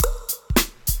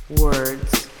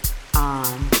Words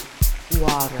on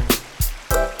Water.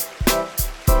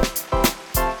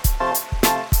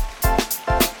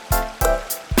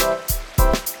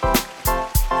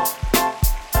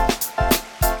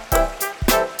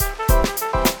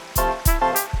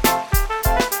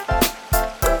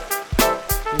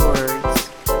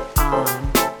 Words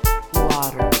on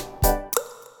Water.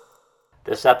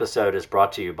 This episode is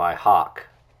brought to you by Hawk.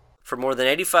 For more than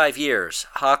 85 years,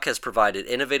 Hawk has provided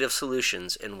innovative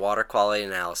solutions in water quality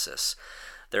analysis.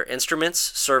 Their instruments,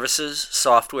 services,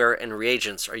 software, and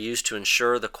reagents are used to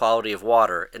ensure the quality of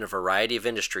water in a variety of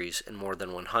industries in more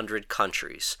than 100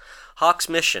 countries. Hawk's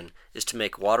mission is to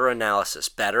make water analysis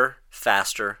better,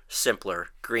 faster, simpler,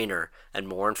 greener, and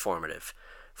more informative.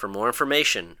 For more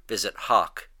information, visit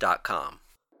hawk.com.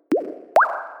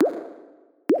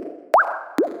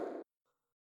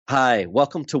 Hi,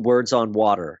 welcome to Words on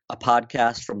Water, a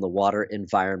podcast from the Water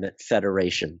Environment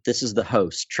Federation. This is the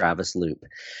host, Travis Loop.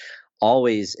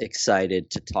 Always excited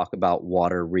to talk about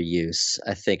water reuse.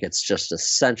 I think it's just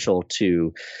essential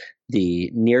to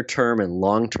the near-term and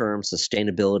long-term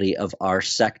sustainability of our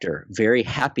sector. Very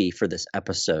happy for this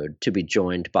episode to be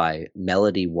joined by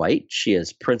Melody White. She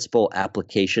is Principal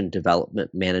Application Development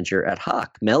Manager at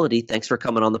Hawk. Melody, thanks for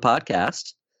coming on the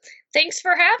podcast. Thanks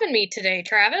for having me today,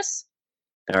 Travis.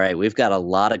 All right, we've got a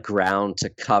lot of ground to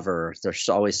cover. There's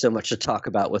always so much to talk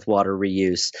about with water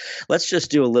reuse. Let's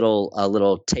just do a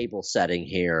little table setting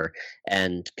here.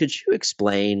 And could you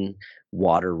explain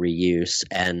water reuse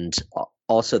and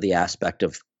also the aspect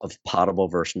of potable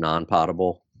versus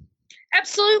non-potable?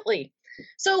 Absolutely.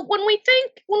 So when we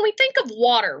think of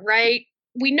water, right?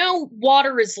 We know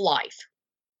water is life.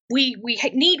 We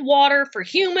need water for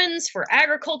humans, for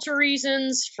agriculture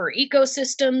reasons, for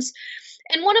ecosystems.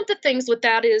 And one of the things with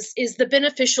that is the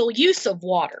beneficial use of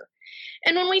water.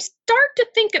 And when we start to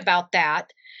think about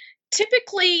that,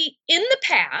 typically in the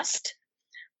past,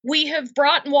 we have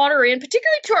brought water in,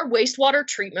 particularly to our wastewater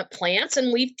treatment plants,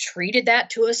 and we've treated that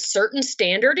to a certain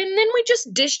standard, and then we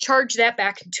just discharge that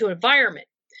back into environment.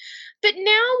 But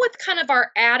now with kind of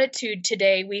our attitude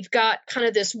today, we've got kind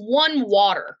of this one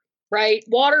water, right?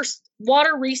 Water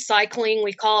recycling,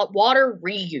 we call it water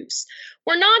reuse.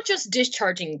 We're not just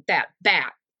discharging that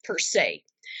back per se.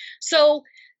 So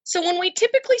when we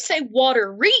typically say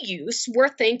water reuse, we're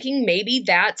thinking maybe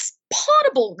that's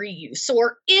potable reuse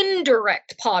or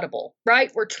indirect potable,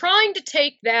 right? We're trying to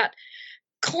take that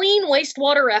clean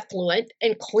wastewater effluent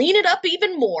and clean it up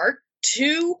even more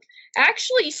to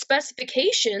actually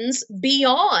specifications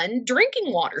beyond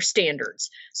drinking water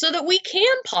standards so that we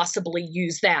can possibly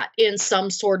use that in some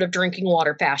sort of drinking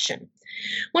water fashion.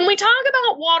 When we talk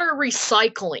about water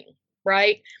recycling,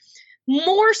 right,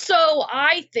 more so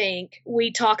I think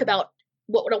we talk about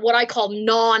what I call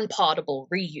non-potable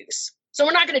reuse. So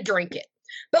we're not going to drink it,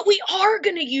 but we are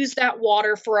going to use that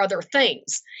water for other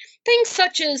things. Things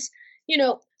such as,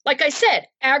 like I said,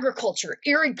 agriculture,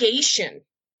 irrigation,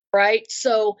 right?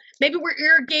 So maybe we're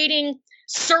irrigating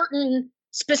certain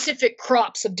specific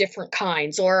crops of different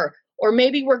kinds, or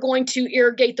maybe we're going to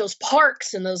irrigate those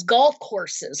parks and those golf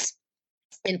courses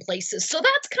in places. So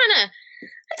that's kind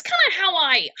of how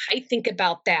I think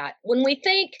about that. When we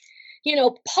think,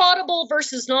 potable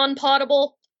versus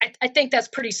non-potable, I think that's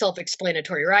pretty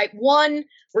self-explanatory, right? One,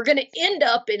 we're going to end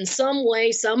up in some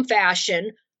way, some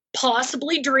fashion,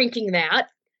 possibly drinking that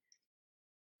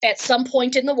at some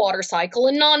point in the water cycle,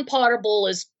 and non-potable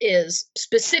is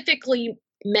specifically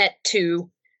meant to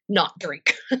not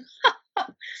drink.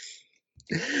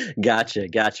 Gotcha.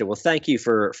 Well, thank you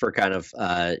for kind of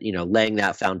laying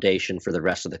that foundation for the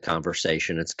rest of the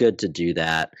conversation. It's good to do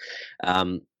that.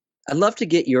 I'd love to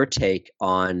get your take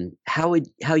on how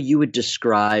you would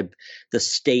describe the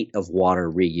state of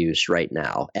water reuse right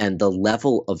now and the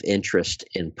level of interest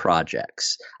in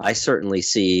projects. I certainly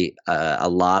see a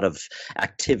lot of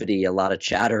activity, a lot of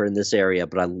chatter in this area,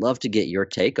 but I'd love to get your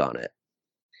take on it.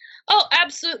 Oh,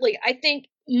 absolutely. I think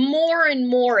more and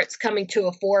more it's coming to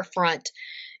a forefront.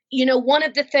 One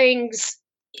of the things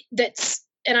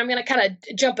and I'm going to kind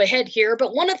of jump ahead here,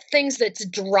 but one of the things that's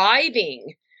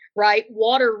driving, right,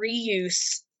 water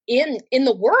reuse in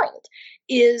the world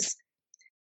is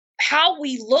how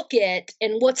we look at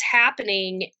and what's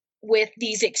happening with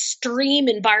these extreme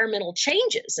environmental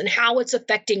changes and how it's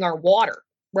affecting our water,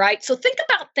 right? So think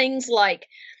about things like,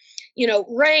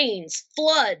 rains,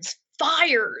 floods,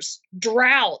 fires,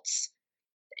 droughts.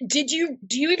 Do you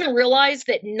even realize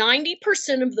that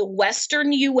 90% of the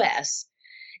Western U.S.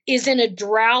 has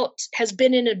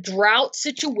been in a drought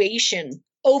situation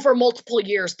over multiple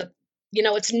years?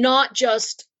 It's not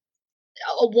just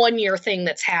a 1-year thing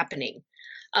that's happening.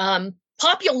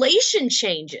 Population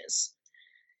changes.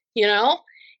 you know,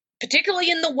 particularly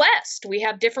in the West, we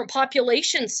have different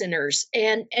population centers.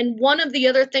 And one of the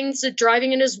other things that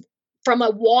driving it is from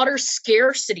a water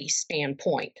scarcity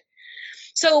standpoint.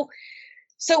 So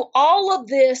all of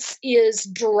this is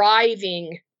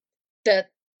driving the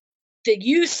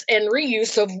use and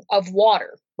reuse of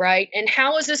water, right? And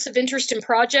how is this of interest in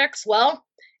projects? Well,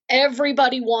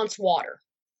 everybody wants water.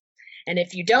 And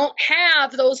if you don't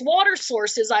have those water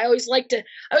sources, I always like to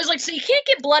say you can't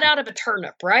get blood out of a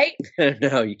turnip, right?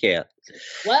 No, you can't.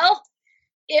 Well,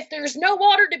 if there's no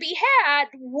water to be had,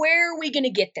 where are we going to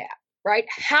get that, right?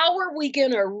 How are we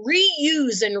going to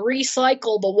reuse and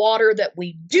recycle the water that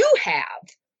we do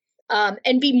have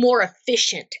and be more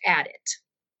efficient at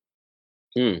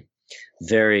it?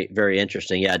 Very, very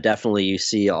interesting. Yeah, definitely. You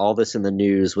see all this in the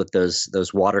news with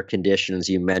those water conditions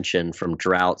you mentioned, from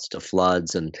droughts to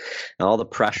floods and all the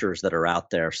pressures that are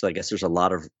out there. So I guess there's a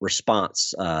lot of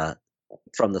response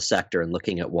from the sector in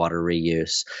looking at water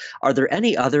reuse. Are there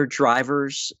any other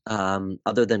drivers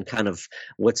other than kind of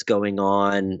what's going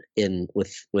on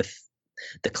with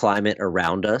the climate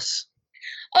around us?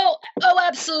 Oh,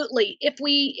 absolutely. If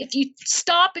you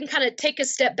stop and kind of take a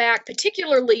step back,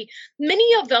 particularly many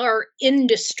of our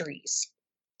industries,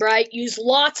 right, use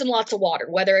lots and lots of water,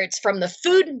 whether it's from the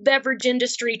food and beverage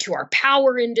industry to our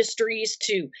power industries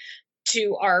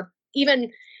to our even,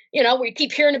 we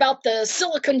keep hearing about the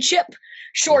silicon chip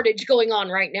shortage going on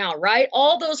right now, right?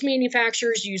 All those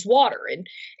manufacturers use water.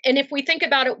 And if we think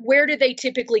about it, where do they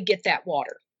typically get that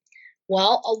water?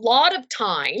 Well, a lot of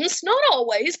times, not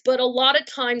always, but a lot of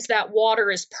times that water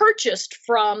is purchased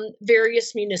from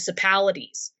various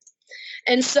municipalities.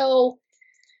 And so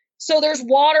there's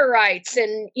water rights.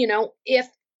 And, if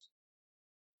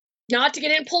not to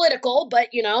get in political, but,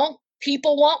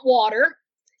 people want water,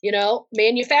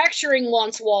 manufacturing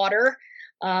wants water.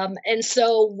 And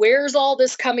so where's all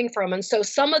this coming from? And so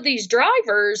some of these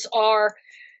drivers are,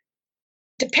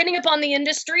 depending upon the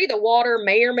industry, the water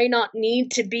may or may not need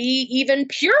to be even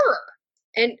purer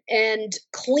and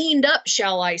cleaned up,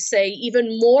 shall I say,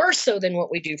 even more so than what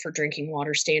we do for drinking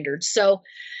water standards. So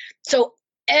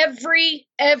every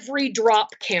drop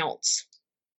counts,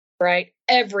 right?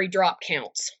 Every drop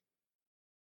counts.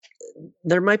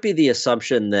 There might be the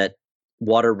assumption that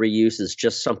water reuse is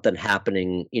just something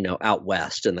happening, out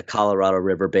west in the Colorado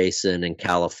River Basin in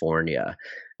California.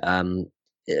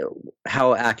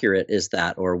 How accurate is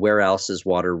that, or where else is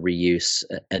water reuse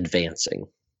advancing?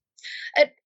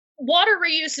 Water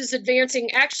reuse is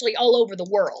advancing actually all over the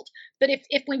world. But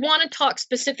if we want to talk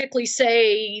specifically,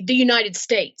 say, the United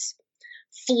States,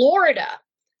 Florida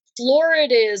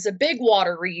is a big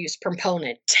water reuse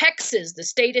proponent. Texas, the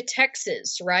state of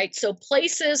Texas, right? So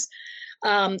places,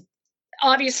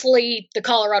 obviously the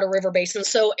Colorado River Basin,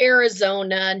 so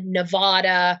Arizona,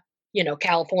 Nevada,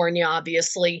 California,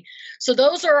 obviously. So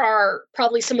those are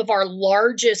probably some of our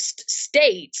largest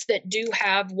states that do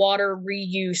have water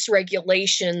reuse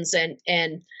regulations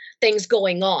and things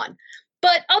going on.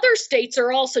 But other states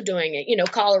are also doing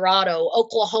it. Colorado,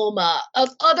 Oklahoma,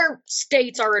 other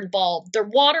states are involved. The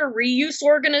Water Reuse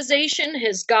Organization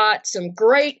has got some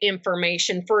great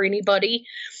information for anybody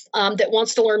that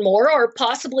wants to learn more or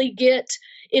possibly get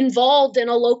involved in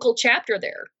a local chapter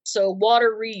there. So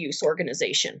Water Reuse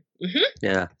Organization. Mm-hmm.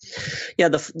 Yeah.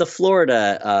 The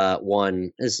Florida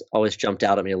one has always jumped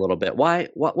out at me a little bit.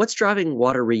 What's driving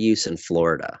water reuse in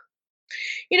Florida?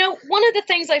 One of the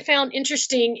things I found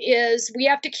interesting is we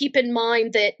have to keep in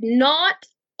mind that not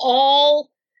all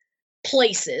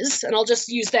places, and I'll just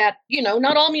use that,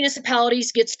 not all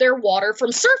municipalities gets their water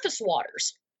from surface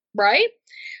waters, right?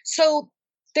 So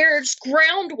there's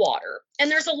groundwater, and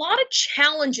there's a lot of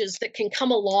challenges that can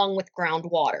come along with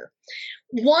groundwater.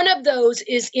 One of those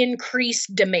is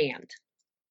increased demand,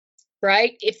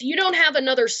 right? If you don't have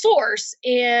another source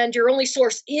and your only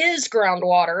source is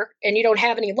groundwater and you don't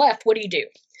have any left, what do?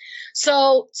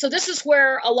 So this is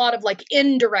where a lot of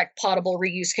indirect potable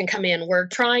reuse can come in. We're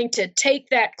trying to take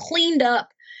that cleaned up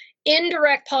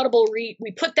indirect potable we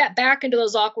put that back into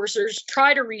those aquifers,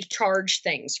 try to recharge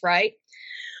things, right?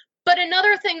 But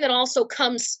another thing that also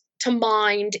comes to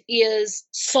mind is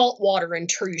saltwater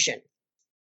intrusion,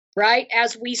 right?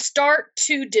 As we start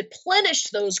to deplenish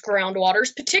those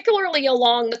groundwaters, particularly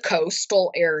along the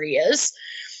coastal areas,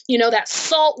 that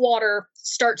salt water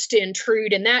starts to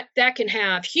intrude, and that can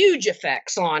have huge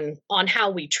effects on how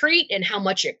we treat and how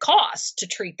much it costs to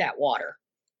treat that water.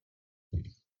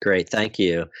 Great, thank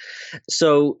you.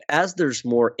 So as there's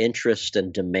more interest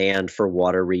and demand for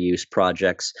water reuse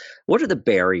projects, what are the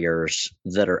barriers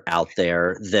that are out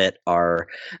there that are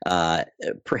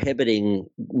prohibiting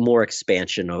more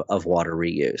expansion of water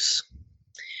reuse?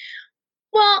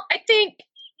 Well, I think,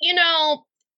 you know,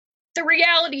 the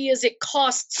reality is it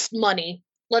costs money.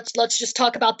 Let's just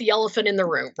talk about the elephant in the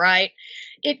room, right?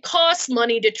 It costs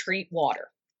money to treat water.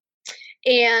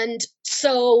 And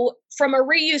so from a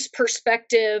reuse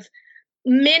perspective,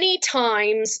 many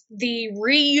times the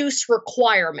reuse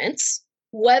requirements,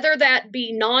 whether that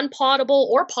be non-potable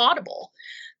or potable,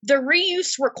 the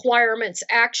reuse requirements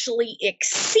actually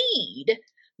exceed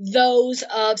those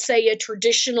of, say, a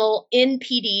traditional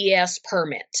NPDES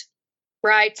permit,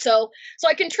 right? So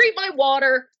I can treat my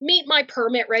water, meet my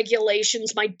permit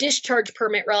regulations, my discharge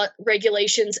permit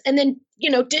regulations, and then,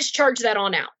 discharge that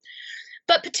on out.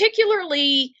 But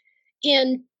particularly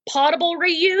in potable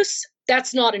reuse,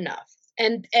 that's not enough.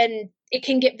 And it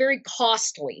can get very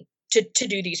costly to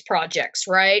do these projects,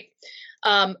 right?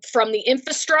 From the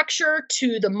infrastructure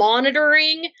to the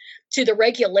monitoring to the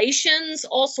regulations,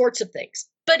 all sorts of things.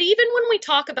 But even when we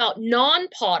talk about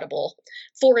non-potable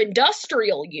for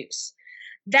industrial use,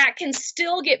 that can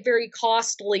still get very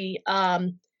costly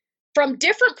from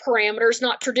different parameters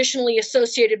not traditionally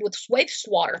associated with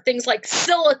wastewater, things like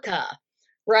silica,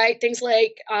 right? Things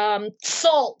like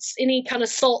salts, any kind of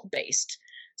salt-based.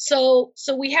 So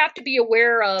we have to be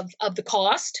aware of the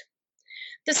cost.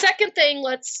 The second thing,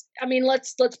 let's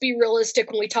be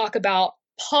realistic when we talk about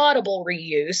potable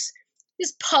reuse,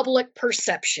 is public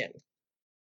perception,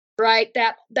 right?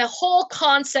 That the whole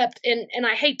concept, and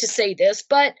I hate to say this,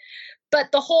 but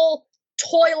the whole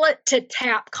toilet to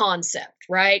tap concept,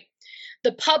 right?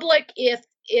 The public,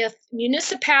 if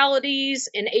municipalities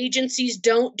and agencies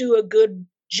don't do a good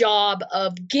job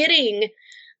of getting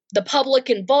the public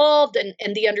involved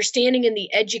and the understanding and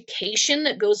the education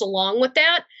that goes along with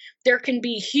that, there can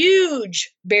be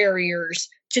huge barriers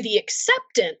to the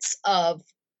acceptance of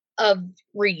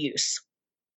reuse.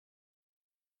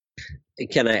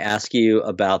 Can I ask you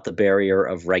about the barrier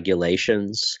of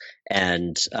regulations?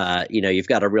 And, you've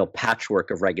got a real patchwork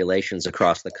of regulations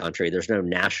across the country. There's no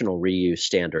national reuse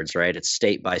standards, right? It's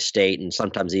state by state and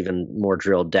sometimes even more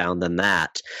drilled down than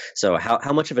that. So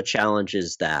how much of a challenge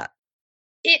is that?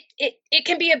 It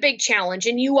can be a big challenge,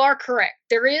 and you are correct.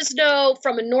 There is no,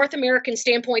 from a North American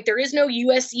standpoint, there is no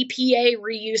US EPA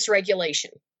reuse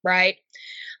regulation, right?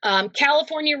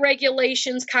 California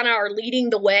regulations kind of are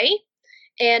leading the way,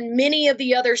 and many of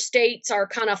the other states are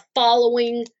kind of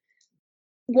following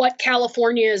what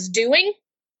California is doing.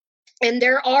 And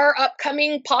there are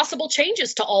upcoming possible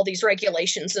changes to all these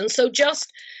regulations. And so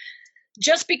just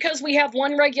because we have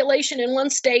one regulation in one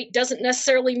state doesn't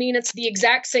necessarily mean it's the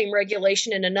exact same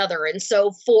regulation in another. And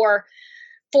so for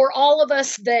all of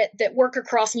us that work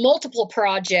across multiple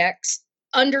projects,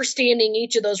 understanding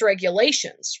each of those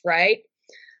regulations, right?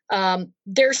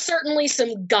 There's certainly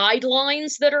some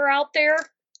guidelines that are out there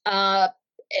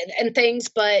and things,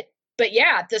 but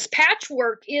yeah, this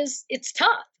patchwork it's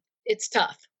tough. It's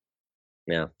tough.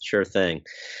 Yeah, sure thing.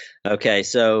 Okay,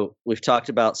 so we've talked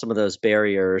about some of those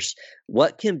barriers.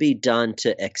 What can be done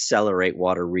to accelerate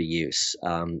water reuse?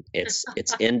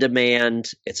 It's in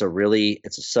demand. It's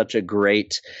such a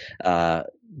great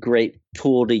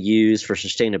tool to use for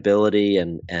sustainability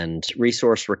and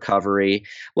resource recovery.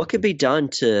 What could be done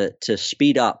to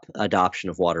speed up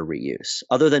adoption of water reuse,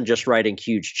 other than just writing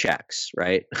huge checks,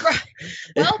 right?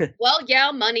 Right. Well,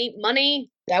 yeah,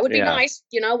 money. That would be nice.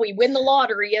 We win the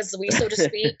lottery, as we so to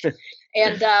speak,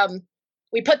 and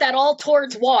we put that all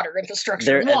towards water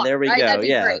infrastructure. And there we right? go. That'd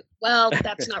be great. Well,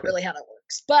 that's not really how that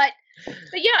works, but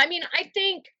yeah, I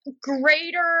think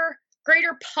greater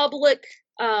public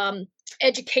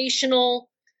educational,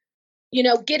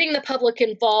 getting the public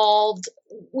involved.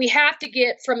 We have to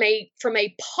get from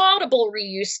a potable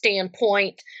reuse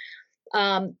standpoint.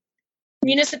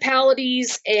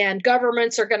 Municipalities and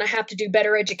governments are going to have to do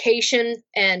better education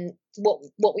and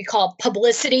what we call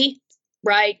publicity,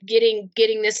 right? Getting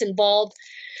this involved.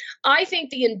 I think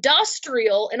the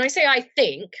industrial, and I say I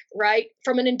think, right,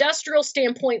 from an industrial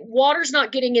standpoint, water's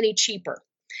not getting any cheaper.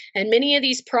 And many of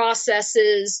these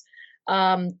processes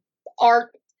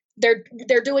they're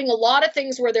doing a lot of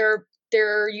things where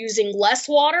they're using less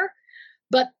water,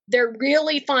 but they're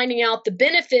really finding out the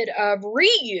benefit of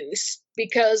reuse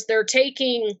because they're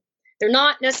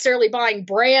not necessarily buying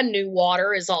brand new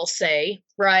water, as I'll say,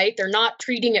 right? They're not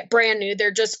treating it brand new.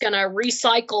 They're just going to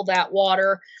recycle that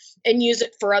water and use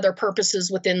it for other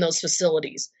purposes within those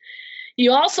facilities.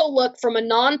 You also look from a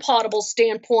non-potable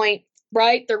standpoint,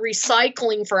 right? The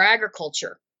recycling for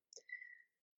agriculture.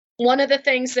 One of the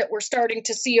things that we're starting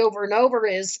to see over and over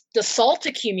is the salt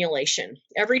accumulation.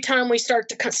 Every time we start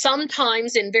to,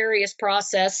 sometimes in various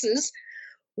processes,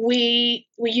 we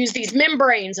use these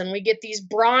membranes and we get these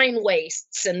brine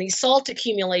wastes and these salt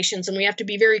accumulations, and we have to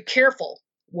be very careful,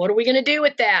 What are we going to do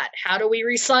with that? How do we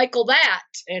recycle that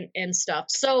and stuff?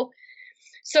 So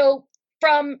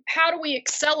from how do we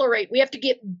accelerate? We have to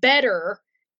get better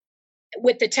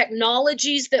with the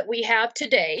technologies that we have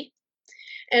today.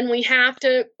 And we have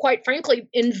to, quite frankly,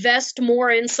 invest more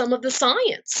in some of the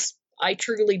science, I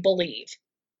truly believe,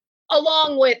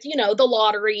 along with, the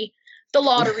lottery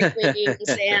winnings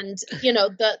and,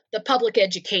 the public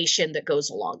education that goes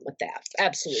along with that.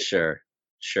 Absolutely.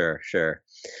 Sure.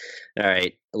 All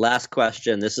right. Last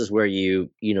question. This is where you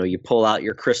pull out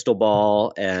your crystal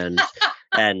ball and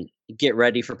get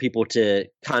ready for people to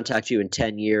contact you in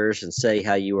 10 years and say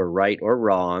how you were right or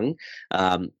wrong.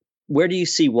 Where do you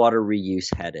see water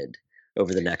reuse headed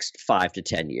over the next 5 to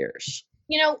 10 years?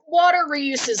 Water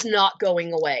reuse is not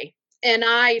going away. And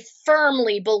I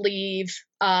firmly believe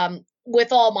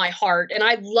with all my heart, and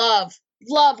I love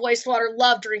wastewater,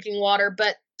 love drinking water,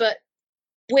 but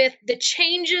with the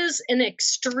changes in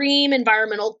extreme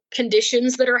environmental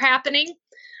conditions that are happening,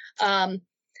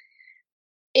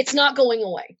 it's not going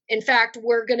away. In fact,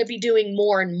 we're going to be doing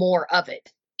more and more of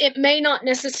it. It may not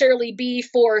necessarily be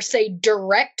for, say,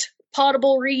 direct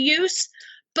potable reuse,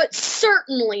 but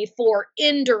certainly for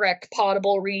indirect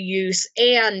potable reuse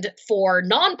and for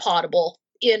non-potable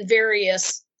in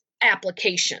various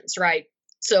applications, right?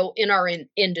 So in our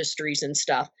industries and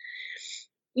stuff.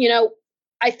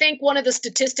 I think one of the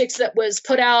statistics that was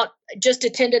put out, just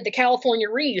attended the California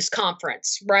Reuse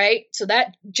Conference, right? So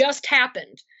that just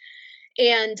happened.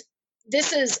 And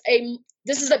this is a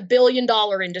 $1 billion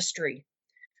industry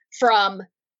from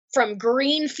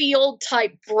greenfield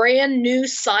type brand new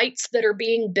sites that are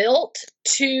being built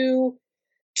to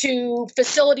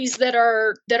facilities that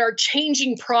are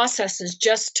changing processes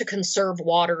just to conserve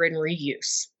water and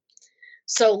reuse.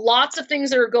 So lots of things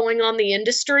that are going on in the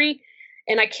industry.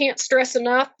 And I can't stress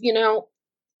enough,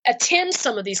 attend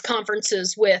some of these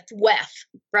conferences with WEF,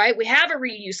 right? We have a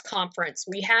reuse conference.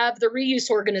 We have the reuse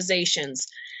organizations.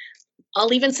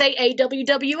 I'll even say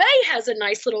AWWA has a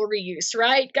nice little reuse,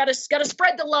 right? Got to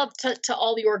spread the love to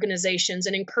all the organizations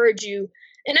and encourage you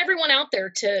and everyone out there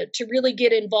to really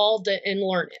get involved and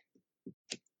learn it.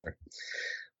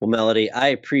 Well, Melody, I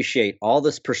appreciate all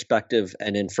this perspective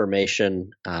and information.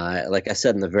 Like I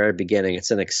said in the very beginning, it's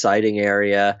an exciting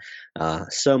area,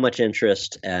 so much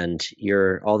interest, and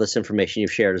all this information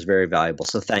you've shared is very valuable.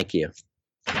 So thank you.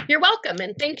 You're welcome,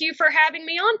 and thank you for having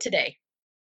me on today.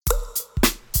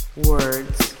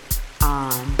 Words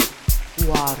on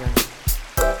Water.